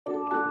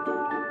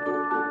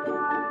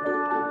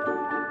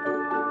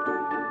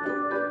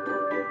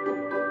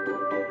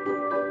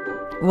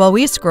While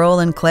we scroll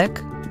and click,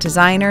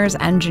 designers,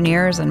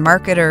 engineers, and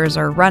marketers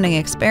are running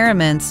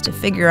experiments to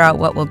figure out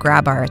what will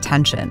grab our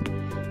attention.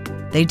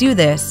 They do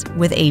this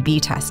with A/B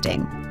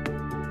testing.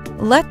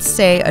 Let's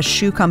say a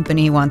shoe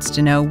company wants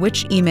to know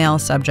which email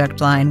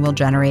subject line will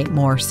generate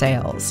more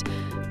sales,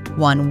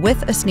 one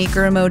with a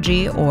sneaker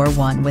emoji or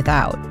one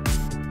without.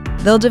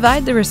 They'll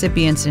divide the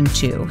recipients in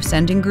two,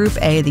 sending Group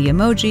A the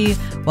emoji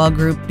while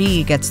Group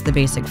B gets the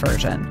basic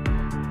version.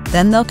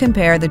 Then they'll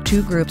compare the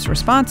two groups'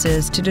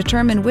 responses to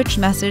determine which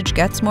message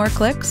gets more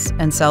clicks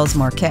and sells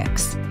more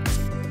kicks.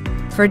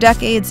 For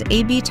decades,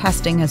 A/B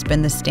testing has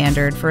been the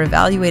standard for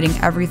evaluating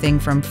everything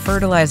from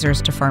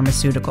fertilizers to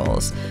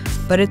pharmaceuticals,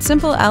 but its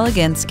simple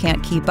elegance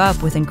can't keep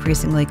up with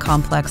increasingly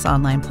complex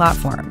online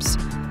platforms.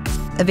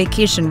 A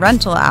vacation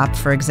rental app,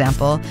 for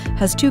example,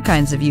 has two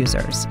kinds of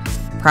users: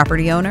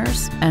 property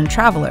owners and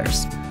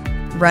travelers.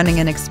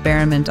 Running an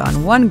experiment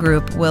on one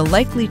group will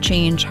likely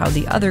change how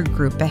the other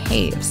group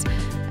behaves,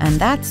 and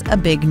that's a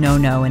big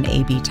no-no in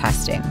A/B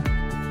testing.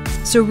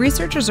 So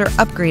researchers are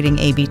upgrading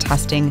A/B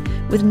testing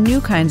with new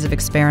kinds of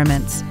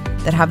experiments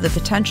that have the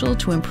potential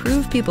to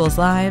improve people's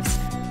lives,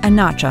 and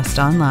not just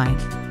online.